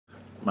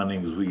My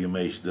name is William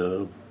H.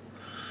 Dove.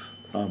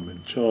 I'm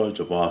in charge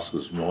of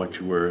Oscar's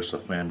Mortuary. It's a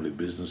family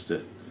business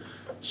that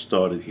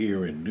started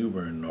here in New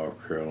Bern,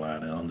 North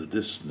Carolina, under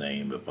this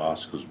name of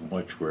Oscar's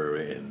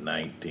Mortuary in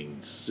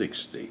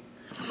 1960.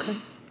 Okay.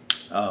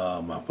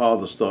 My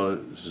father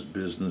started his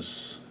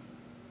business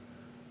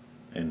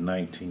in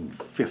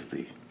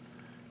 1950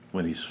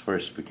 when he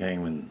first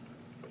became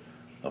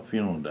a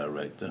funeral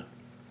director.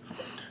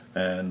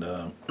 And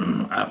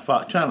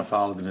trying to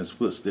follow in his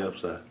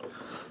footsteps.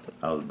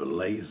 I was a bit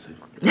lazy.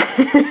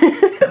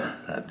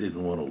 I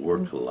didn't want to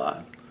work a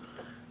lot.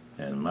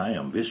 And my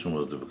ambition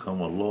was to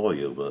become a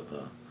lawyer, but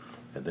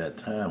at that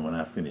time when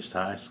I finished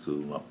high school,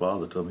 my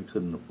father told me he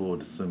couldn't afford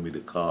to send me to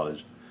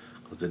college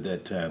because at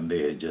that time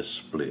they had just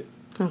split.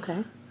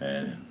 Okay.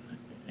 And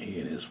he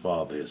and his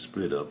father had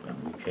split up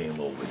and we came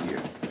over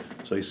here.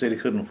 So he said he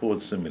couldn't afford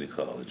to send me to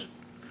college.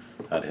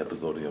 I'd have to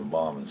go to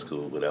embalming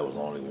school, but that was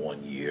only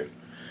 1 year.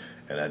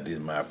 And I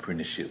did my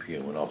apprenticeship here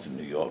and went off to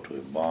New York to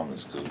embalming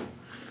school.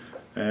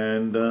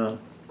 And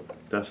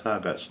that's how I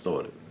got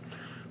started.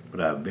 But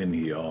I've been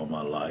here all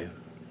my life,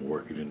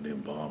 working in the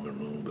embalming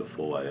room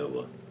before I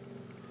ever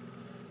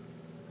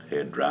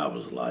had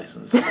driver's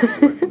license,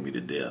 working me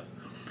to death.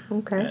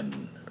 Okay.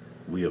 And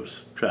we have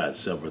tried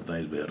several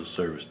things. We had a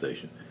service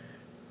station.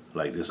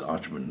 Like this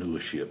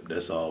entrepreneurship,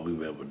 that's all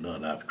we've ever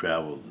done. I've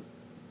traveled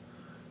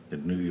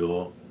in New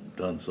York,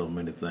 done so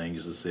many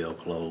things, used to sell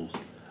clothes.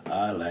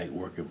 I like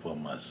working for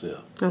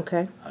myself.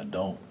 Okay. I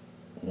don't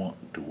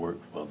want to work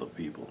for other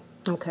people.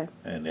 Okay.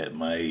 And at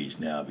my age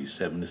now, I'll be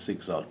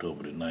 76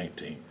 October the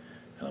 19th,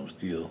 and I'm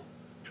still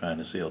trying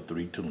to sell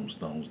 3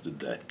 tombstones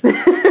today.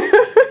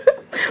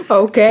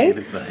 Okay.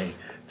 Anything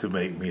to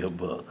make me a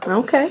buck.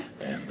 Okay.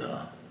 And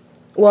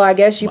well, I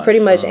guess you pretty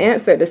much sons-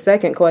 answered the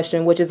second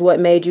question, which is what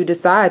made you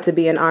decide to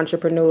be an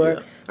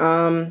entrepreneur,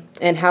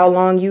 and how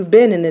long you've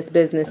been in this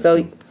business.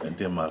 and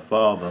then my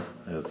father,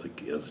 as a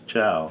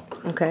child,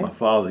 Okay. my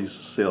father used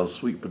to sell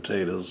sweet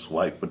potatoes,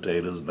 white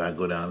potatoes, and I'd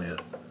go down there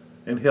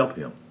and help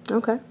him.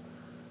 Okay.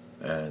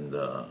 And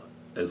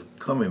as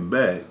coming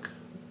back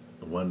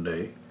one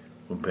day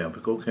from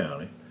Pamlico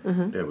County,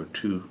 there were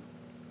 2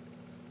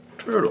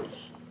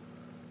 turtles.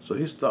 So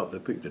he stopped to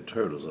pick the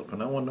turtles up,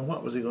 and I wondered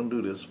what was he going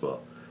to do this for.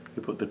 He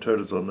put the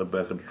turtles on the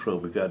back of the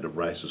truck. We got to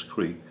Rice's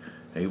Creek,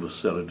 and he was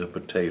selling the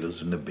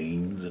potatoes and the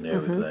beans and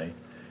everything.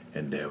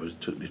 And there was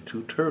took the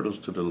 2 turtles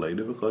to the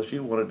lady because she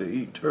wanted to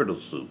eat turtle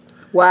soup.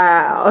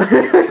 Wow.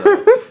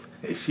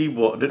 And she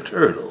bought the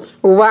turtles.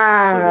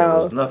 Wow. So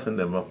there was nothing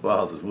that my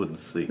father wouldn't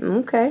see.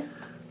 Okay.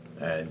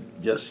 And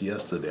just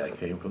yesterday I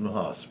came from the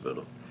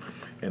hospital,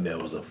 and there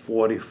was a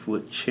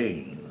 40-foot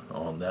chain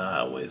on the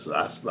highway, so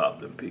I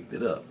stopped and picked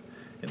it up.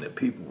 And the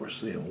people were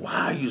saying,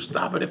 "Why are you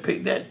stopping to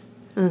pick that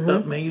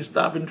up, man? You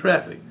stopping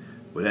traffic."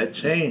 Well, that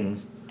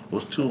chain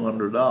was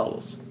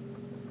 $200.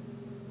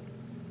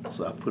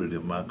 So I put it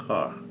in my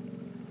car.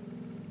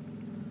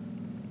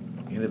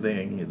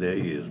 Anything there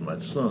is, my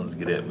sons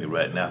get at me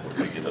right now for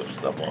picking up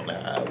stuff on the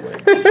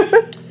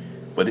highway.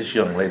 But this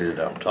young lady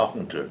that I'm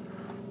talking to,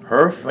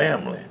 her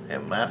family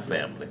and my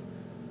family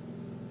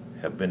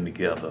have been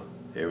together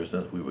ever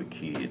since we were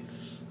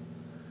kids.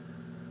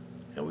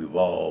 And we've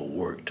all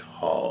worked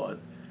hard.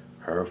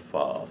 Her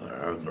father,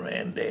 her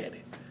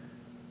granddaddy,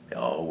 they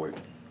all worked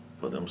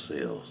for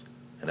themselves.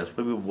 And that's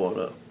where we were brought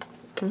up.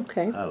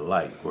 Okay. I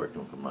like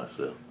working for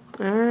myself.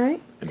 All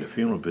right. And the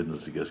funeral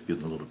business is just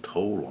getting a little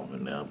toll on me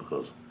now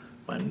because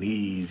my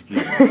knees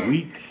getting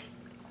weak,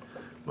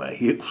 my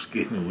hips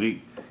getting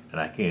weak,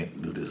 and I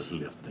can't do this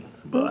lifting.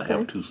 But I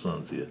have 2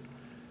 sons here,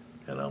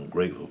 and I'm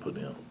grateful for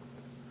them.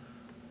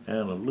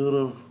 And a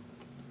little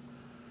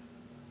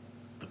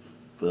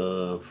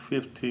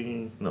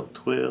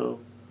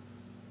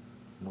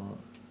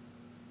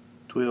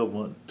 12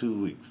 months,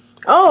 2 weeks.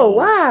 Oh,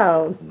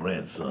 wow.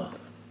 Grandson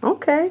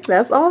Okay.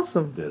 That's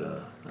awesome. that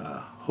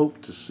I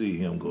hope to see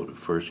him go to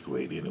 1st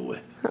grade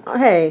anyway.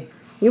 Hey,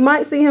 you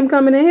might see him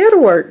coming in here to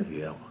work.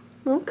 Yeah.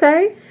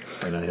 Okay.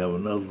 And I have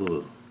another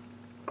little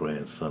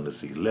grandson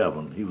that's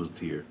 11. He was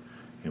here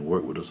and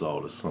worked with us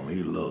all this summer.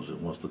 He loves it,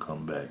 wants to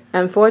come back.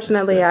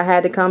 Unfortunately, I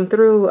had to come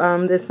through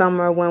this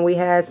summer when we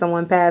had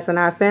someone pass in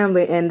our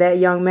family, and that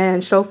young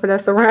man chauffeured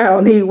us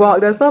around. He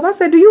walked us up. I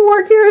said, "Do you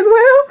work here as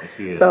well?"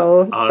 Yeah,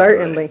 So, Andre.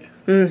 certainly.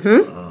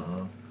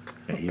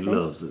 And he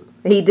loves it.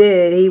 He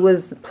did. He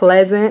was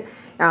pleasant.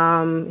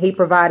 He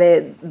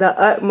provided the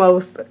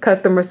utmost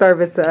customer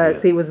service to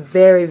us. Yeah. He was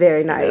very,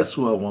 very nice. That's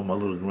who I want my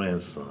little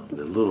grandson,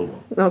 the little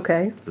one,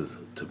 Okay.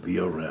 to be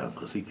around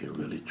because he can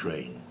really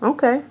train.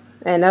 Okay.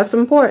 And that's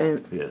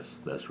important. Yes,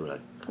 that's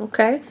right.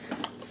 Okay.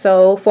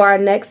 So for our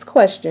next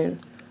question,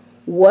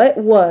 what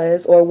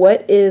was or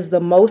what is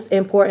the most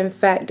important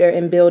factor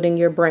in building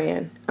your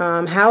brand?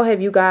 How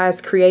have you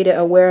guys created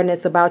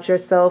awareness about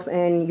yourself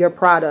and your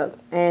product?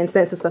 And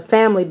since it's a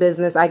family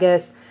business, I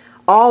guess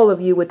all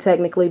of you would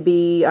technically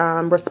be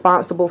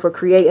responsible for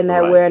creating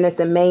that awareness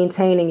and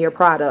maintaining your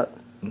product.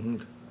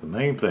 The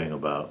main thing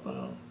about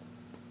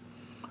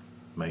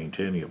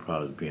maintaining your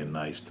product is being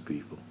nice to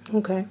people.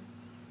 Okay.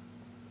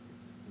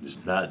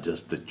 It's not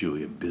just that you're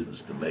in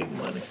business to make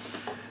money.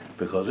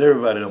 because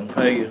everybody don't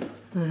pay you.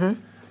 And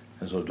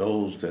so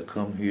those that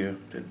come here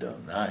that do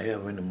not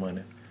have any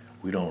money,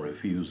 we don't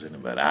refuse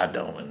anybody. I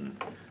don't,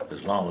 and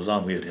as long as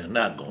I'm here, they're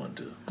not going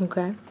to.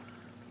 Okay.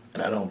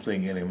 And I don't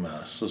think any of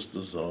my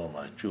sisters or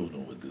my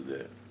children would do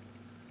that,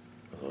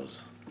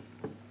 because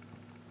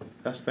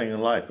that's the thing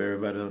in life.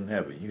 Everybody doesn't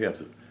have it. You have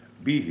to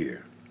be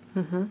here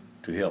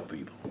to help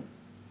people,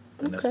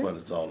 and that's what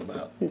it's all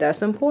about.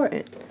 That's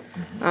important.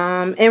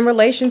 In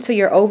relation to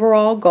your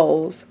overall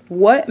goals,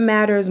 what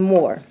matters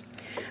more?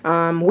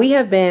 We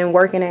have been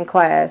working in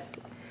class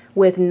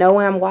with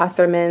Noam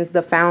Wasserman's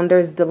The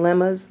Founder's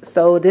Dilemmas.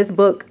 So this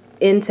book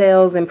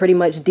entails and pretty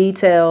much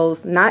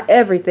details not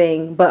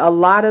everything, but a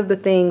lot of the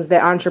things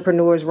that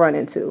entrepreneurs run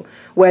into,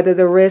 whether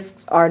the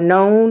risks are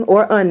known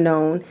or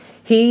unknown.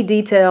 He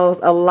details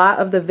a lot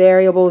of the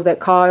variables that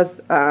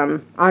cause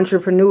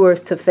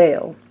entrepreneurs to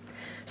fail.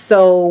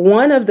 So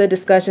one of the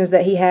discussions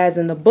that he has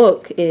in the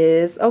book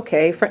is,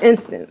 okay, for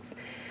instance,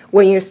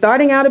 when you're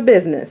starting out a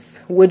business,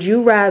 would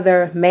you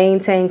rather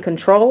maintain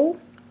control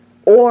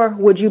or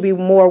would you be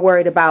more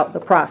worried about the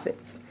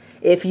profits?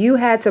 If you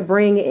had to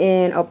bring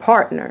in a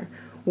partner,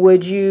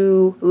 would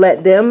you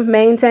let them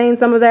maintain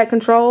some of that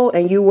control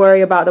and you worry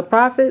about the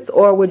profits,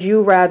 or would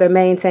you rather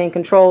maintain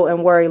control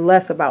and worry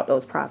less about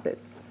those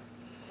profits?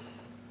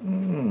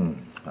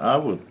 I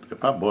would,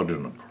 if I brought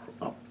in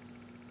a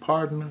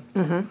partner,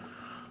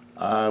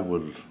 I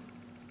would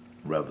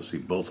rather see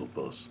both of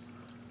us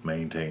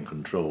maintain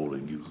control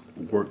and you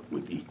work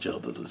with each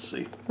other to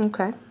see.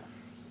 Okay.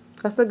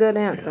 That's a good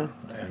answer.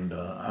 Yeah. And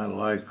I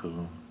like,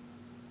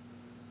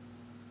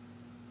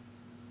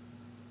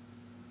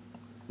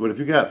 but if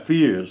you got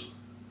fears,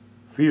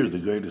 fear is the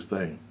greatest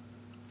thing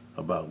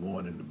about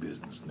going into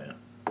business now.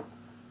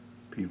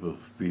 People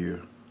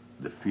fear,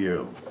 the fear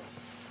of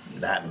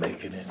not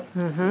making it,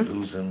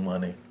 losing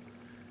money.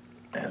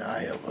 And I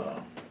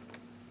have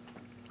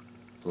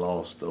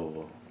lost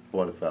over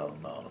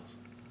 $40,000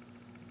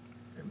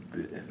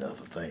 in other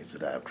things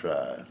that I've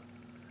tried.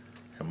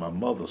 And my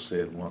mother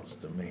said once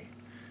to me,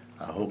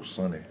 I hope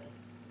Sonny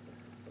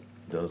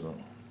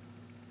doesn't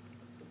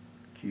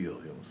kill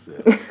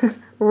himself.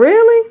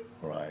 Really?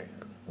 Right,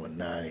 when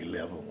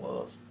 9/11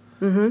 was.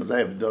 Because I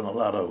have done a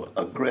lot of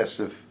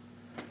aggressive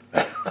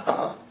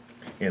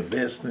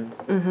investing.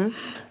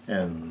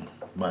 And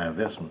my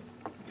investment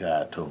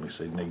guy told me,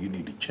 say, "Nigga, you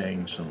need to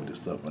change some of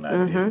this stuff," and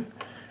I didn't.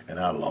 And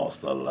I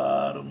lost a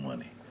lot of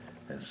money.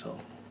 And so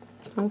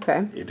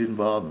it didn't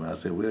bother me. I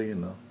said, well, you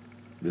know,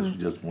 this was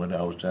just what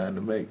I was trying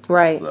to make.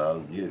 Right. So I'll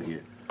get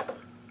here.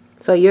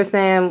 So you're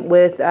saying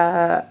with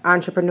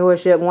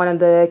entrepreneurship, one of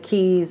the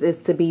keys is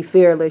to be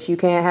fearless. You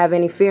can't have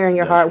any fear in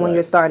your heart when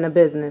you're starting a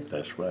business.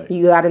 That's right.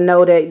 You got to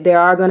know that there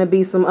are going to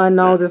be some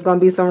unknowns. There's going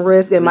to be some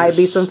risk. It might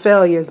be some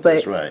failures,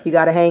 but you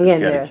got to hang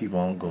in there. You got to keep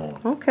on going.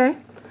 Okay.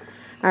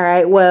 All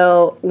right.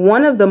 Well,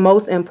 one of the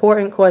most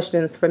important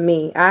questions for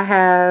me, I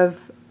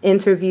have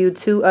interviewed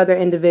 2 other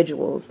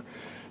individuals,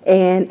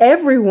 and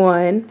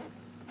everyone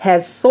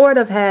has sort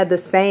of had the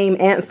same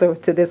answer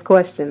to this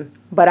question,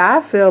 but I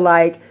feel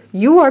like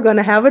you are going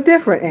to have a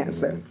different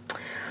answer.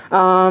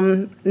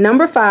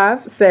 Number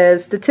 5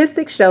 says,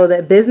 statistics show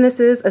that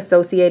businesses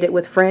associated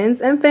with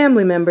friends and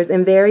family members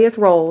in various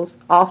roles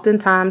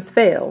oftentimes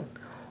fail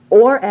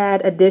or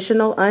add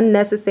additional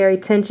unnecessary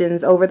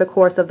tensions over the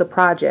course of the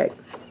project.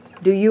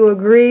 Do you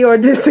agree or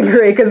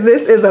disagree? Because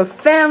this is a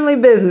family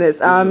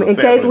business. In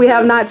case we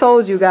have not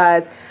told you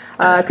guys,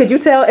 could you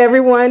tell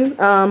everyone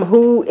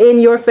who in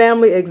your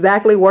family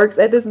exactly works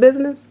at this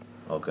business?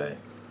 Okay.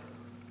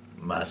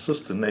 My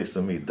sister next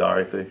to me,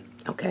 Dorothy.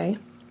 Okay.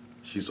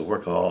 She's a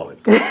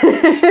workaholic.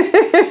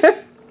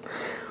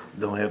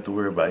 Don't have to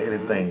worry about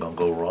anything gonna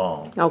go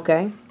wrong.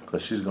 Okay.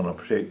 Because she's gonna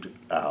protect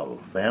our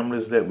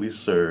families that we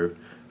serve.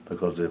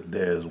 Because if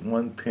there's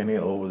one penny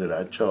over that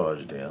I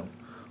charge them,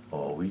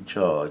 or we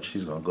charge,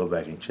 she's gonna go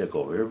back and check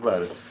over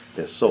everybody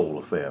that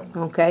sold a family.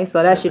 Okay,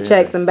 so that's your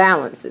checks and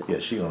balances. Yeah,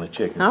 she's gonna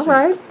check and All see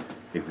right.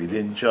 if you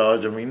didn't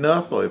charge them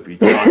enough or if you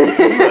charged them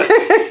too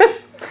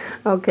much.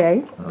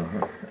 Okay.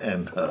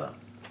 And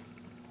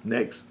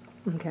next,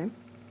 Okay.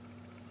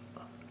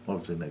 what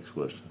was the next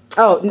question?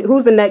 Oh,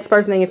 who's the next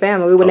person in your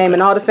family? We were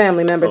naming all the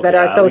family members that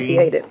are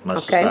associated. My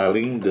sister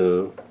Eileen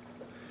Dove.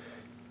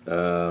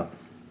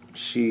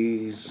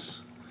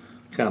 She's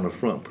kind of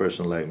front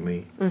person like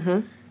me.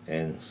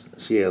 And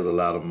she has a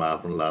lot of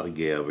mouth and a lot of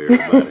gab.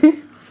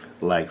 Everybody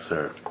likes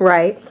her.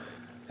 Right.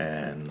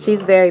 And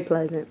she's very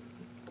pleasant.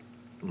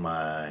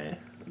 My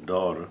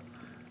daughter,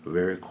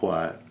 very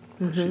quiet.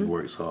 She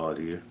works hard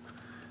here.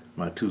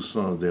 My 2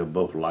 sons, they're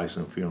both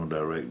licensed funeral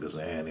directors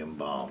and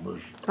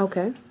embalmers.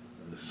 Okay.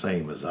 The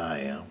same as I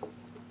am.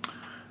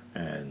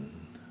 And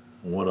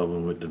one of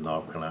them went to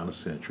North Carolina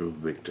Central,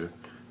 Victor.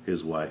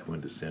 His wife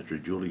went to Central.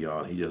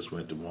 Julian, he just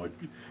went to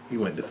he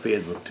went to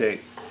Federal Tech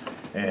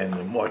and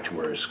the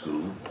Mortuary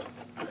school.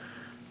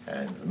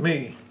 And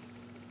me,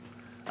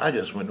 I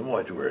just went to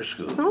Mortuary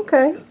school.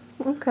 Okay.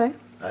 Okay.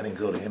 I didn't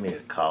go to any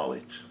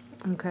college.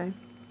 Okay.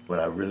 But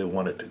I really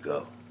wanted to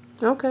go.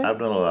 Okay. I've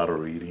done a lot of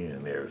reading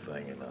and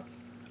everything,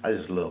 I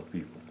just love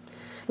people.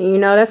 You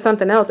know, that's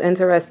something else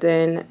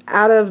interesting.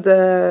 Out of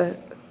the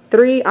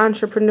 3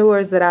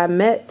 entrepreneurs that I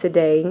met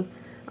today,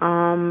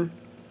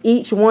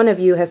 each one of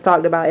you has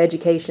talked about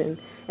education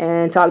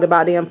and talked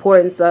about the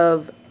importance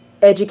of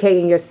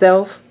educating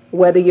yourself,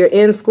 whether you're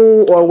in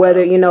school or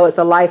whether, you know, it's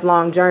a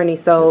lifelong journey.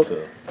 So,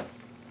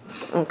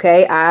 Yes,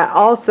 okay, I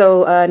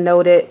also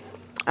noted,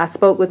 I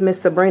spoke with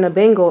Miss Sabrina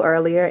Bingle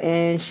earlier,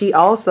 and she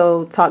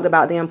also talked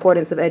about the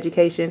importance of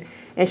education.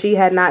 And she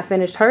had not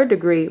finished her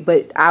degree,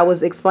 but I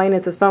was explaining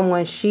to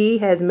someone she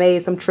has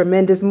made some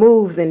tremendous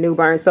moves in New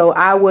Bern. So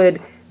I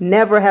would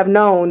never have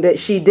known that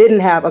she didn't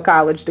have a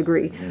college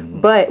degree.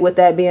 Mm-hmm. But with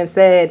that being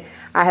said,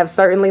 I have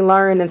certainly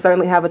learned and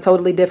certainly have a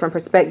totally different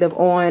perspective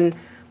on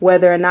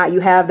whether or not you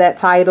have that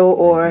title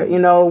or, you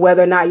know,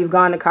 whether or not you've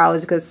gone to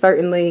college, because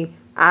certainly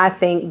I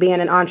think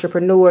being an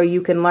entrepreneur,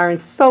 you can learn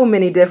so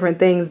many different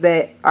things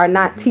that are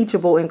not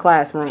teachable in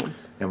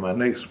classrooms. And my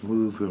next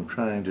move I'm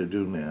trying to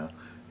do now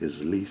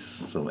is lease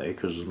some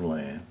acres of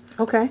land.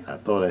 Okay. I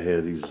thought I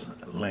had these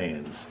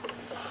lands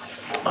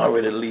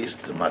already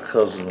leased to my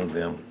cousin and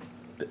them,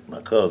 my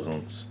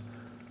cousins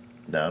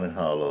down in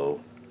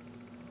Hollow.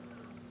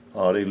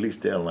 Oh, they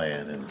leased their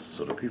land, and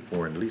so the people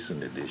weren't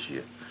leasing it this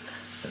year.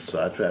 And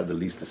so I tried to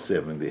lease the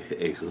 70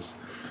 acres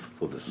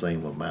for the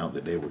same amount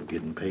that they were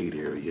getting paid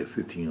every year,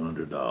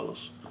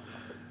 $1,500.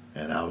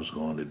 And I was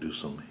going to do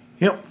some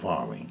hemp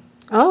farming.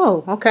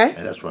 Oh, okay.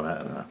 And that's what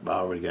I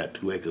already got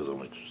 2 acres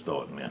I'm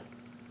starting now.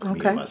 Okay.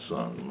 Me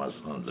and my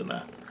sons and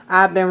I.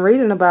 I've been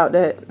reading about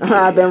that.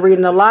 I've been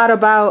reading a lot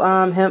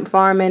about hemp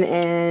farming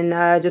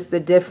and just the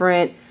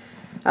different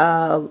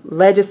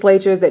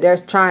legislatures that they're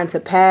trying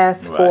to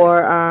pass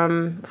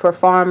for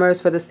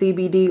farmers, for the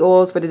CBD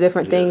oils, for the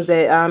different things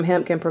that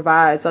hemp can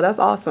provide. So that's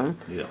awesome.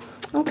 Yeah.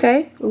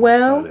 Okay.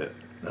 Well,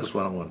 that's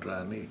what I'm gonna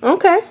try next.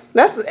 Okay.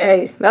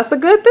 That's a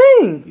good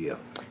thing. Yeah.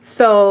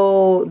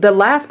 So the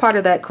last part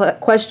of that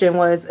question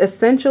was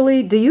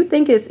essentially, do you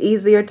think it's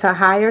easier to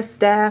hire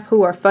staff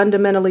who are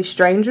fundamentally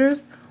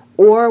strangers,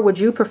 or would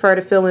you prefer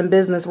to fill in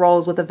business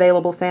roles with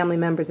available family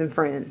members and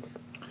friends?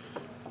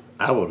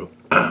 I would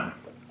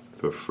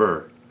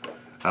prefer.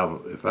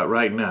 If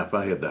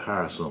I had to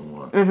hire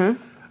someone,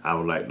 I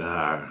would like to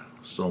hire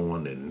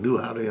someone that knew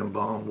how to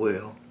embalm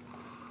well,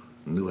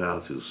 knew how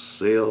to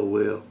sell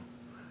well,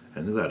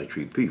 and knew how to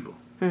treat people.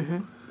 Mm-hmm.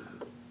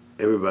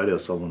 Everybody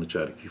else, I want to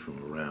try to keep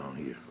them around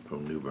here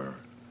from New Bern.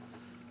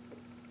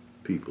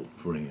 People,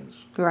 friends.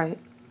 Right.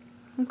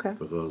 Okay.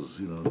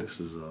 Because, you know, this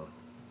is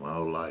my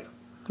whole life.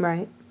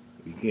 Right.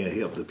 You can't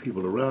help the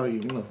people around you,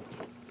 you know.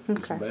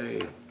 Okay.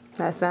 It's bad.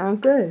 That sounds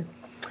good.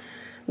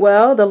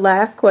 Well, the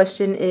last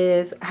question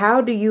is,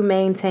 how do you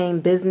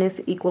maintain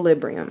business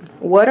equilibrium?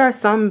 What are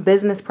some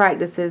business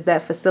practices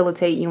that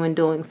facilitate you in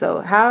doing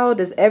so? How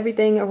does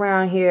everything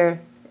around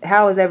here,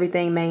 how is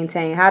everything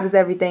maintained? How does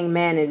everything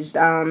managed?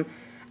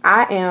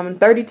 I am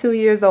 32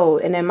 years old,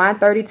 and in my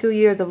 32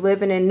 years of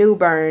living in New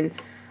Bern,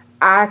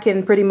 I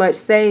can pretty much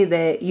say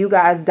that you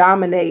guys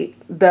dominate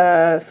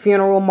the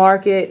funeral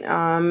market.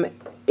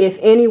 If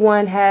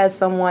anyone has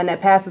someone that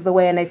passes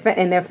away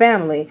in their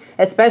family,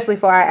 especially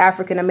for our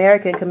African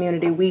American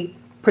community, we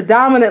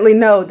predominantly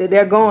know that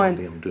they're going.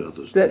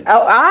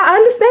 I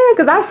understand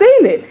because I've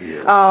seen it.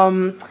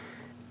 Yeah.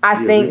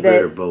 I think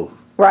that both.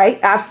 Right,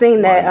 I've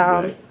seen that.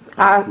 Right.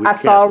 I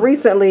saw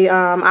recently,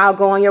 I'll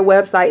go on your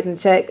websites and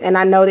check, and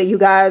I know that you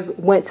guys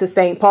went to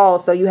St. Paul,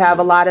 so you have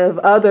a lot of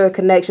other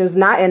connections,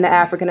 not in the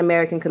African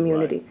American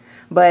community. Right.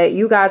 But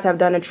you guys have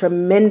done a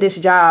tremendous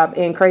job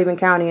in Craven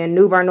County and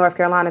New Bern, North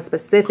Carolina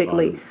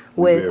specifically.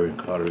 In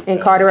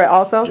Carteret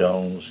also?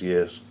 Jones,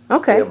 yes.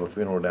 Okay. We have a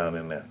funeral down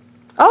in there.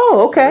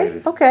 Oh,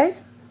 okay, okay.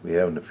 We're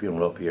having the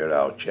funeral up here at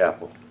our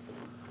chapel,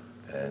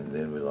 and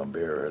then we're going to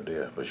bury her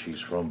there. But she's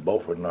from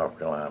Beaufort, North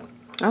Carolina.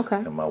 Okay.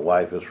 And my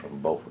wife is from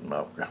Beaufort,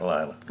 North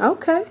Carolina.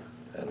 Okay.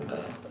 And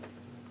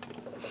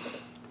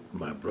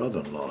my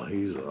brother-in-law,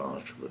 he's an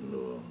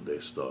entrepreneur.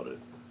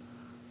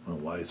 My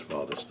wife's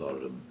father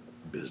started a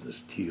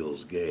business,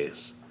 Teal's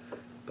Gas,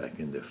 back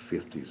in the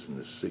 50s and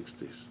the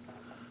 60s.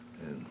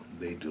 And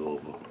they do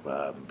over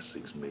 $5 and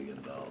 $6 million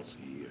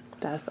a year.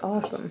 That's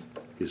awesome.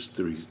 His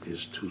 2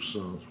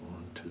 sons,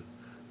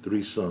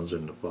 3 sons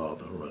and the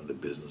father run the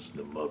business.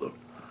 The mother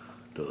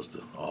does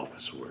the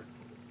office work.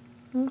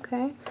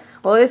 Okay.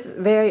 Well, it's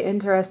very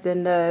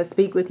interesting to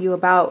speak with you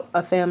about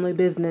a family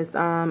business.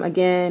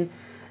 Again,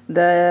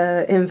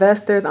 the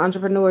investors,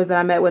 entrepreneurs that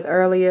I met with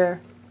earlier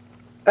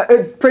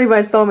pretty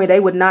much told me they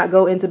would not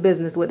go into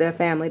business with their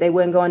family. They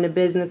wouldn't go into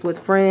business with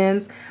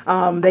friends.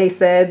 They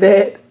said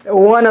that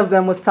one of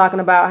them was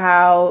talking about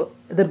how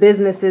the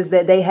businesses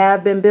that they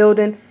have been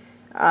building,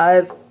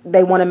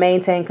 they want to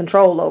maintain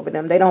control over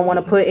them. They don't want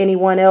to put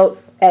anyone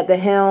else at the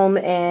helm,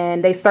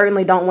 and they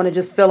certainly don't want to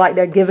just feel like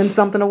they're giving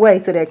something away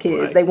to their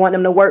kids. Right. They want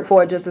them to work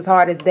for it just as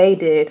hard as they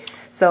did.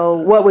 So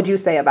what would you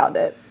say about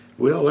that?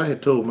 Well, I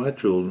had told my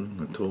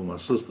children, I told my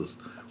sisters,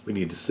 we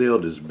need to sell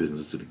this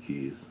business to the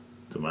kids,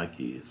 to my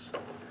kids,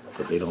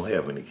 but they don't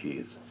have any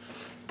kids.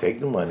 Take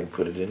the money,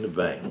 put it in the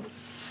bank.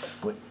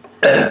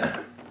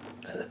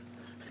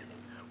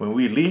 When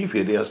we leave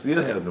here, they'll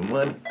still have the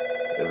money.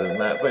 if it's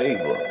not paid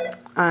for.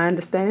 I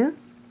understand.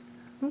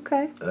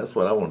 Okay. And that's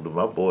what I want to do.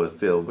 My boys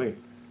tell me,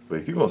 but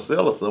if you're going to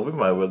sell us something, we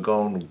might well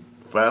go and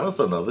find us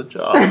another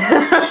job.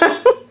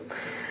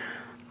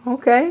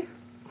 Okay.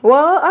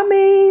 Well, I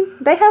mean,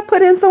 they have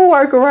put in some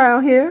work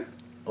around here.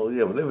 Oh,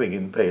 yeah, but they've been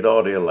getting paid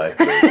all their life.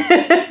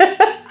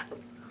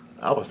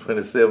 I was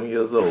 27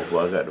 years old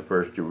before I got the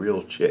first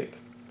real check.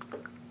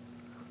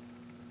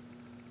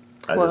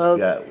 I just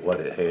got what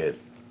it had.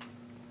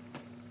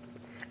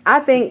 I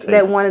think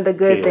that one of the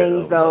good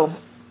things, though,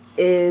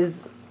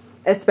 is,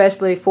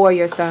 especially for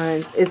your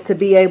sons, is to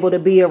be able to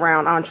be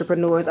around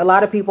entrepreneurs. A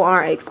lot of people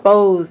aren't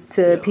exposed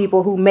to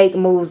people who make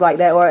moves like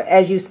that, or,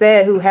 as you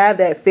said, who have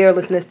that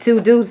fearlessness to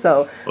do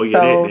so. Oh,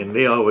 yeah, and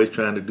they're always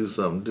trying to do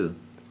something, too.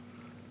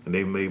 And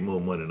they made more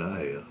money than I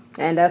have.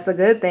 And that's a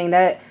good thing.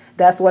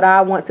 That's what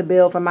I want to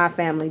build for my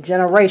family,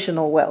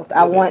 generational wealth.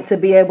 I want to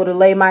be able to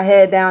lay my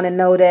head down and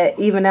know that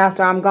even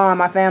after I'm gone,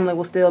 my family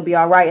will still be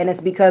all right. And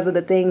it's because of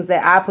the things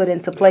that I put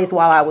into place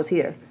while I was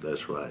here.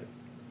 That's right.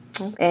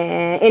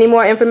 And any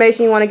more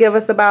information you want to give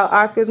us about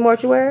Oscar's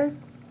Mortuary?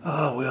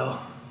 Oh,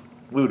 well,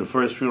 we were the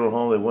first funeral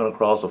home that went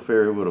across a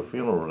ferry with a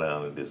funeral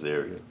down in this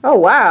area. Oh,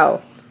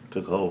 wow.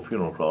 Took a whole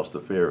funeral across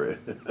the ferry.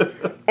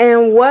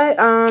 And what,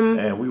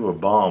 And we were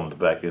bombed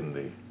back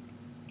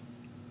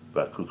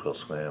by Ku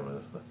Klux Klan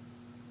and stuff.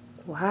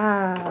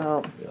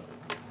 Wow. Yeah.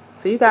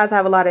 So you guys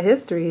have a lot of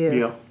history here.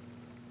 Yeah.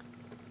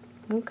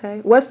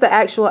 Okay. What's the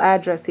actual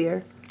address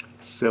here?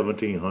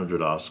 1700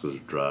 Oscars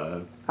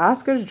Drive.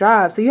 Oscars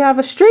Drive. So you have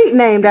a street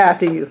named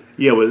after you.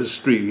 Yeah, well, this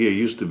street here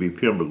used to be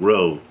Pembroke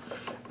Road.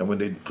 And when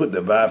they put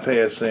the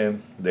bypass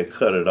in, they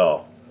cut it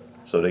off.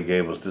 So they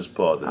gave us this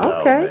part that's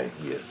our name.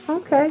 Yeah.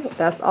 Okay.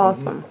 That's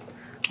awesome.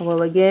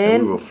 Well,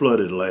 again, and we were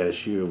flooded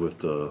last year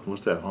with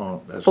what's that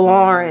haunt? That's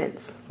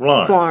Florence.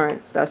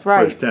 Florence. That's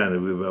right. First time that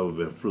we've ever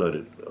been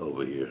flooded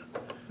over here.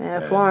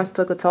 And Florence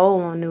took a toll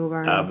on New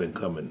Bern. I've been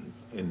coming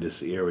in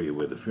this area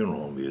where the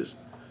funeral home is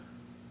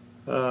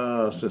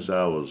since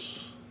I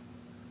was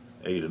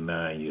 8 or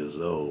 9 years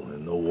old,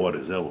 and no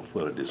water's ever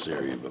flooded this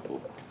area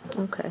before.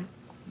 Okay.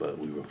 But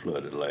we were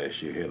flooded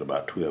last year. Had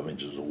about 12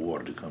 inches of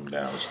water to come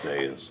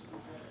downstairs.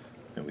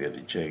 And we had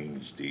to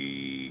change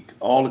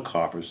all the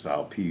carpets,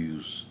 our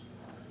pews,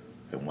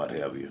 and what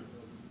have you.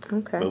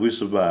 Okay. But we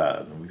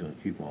survived, and we're going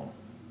to keep on.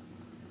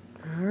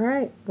 All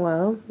right.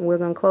 Well, we're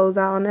going to close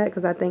out on that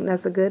because I think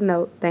that's a good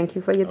note. Thank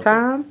you for your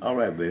time. All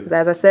right, baby.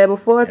 As I said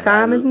before,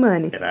 time is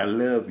money. And I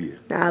love you.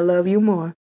 I love you more.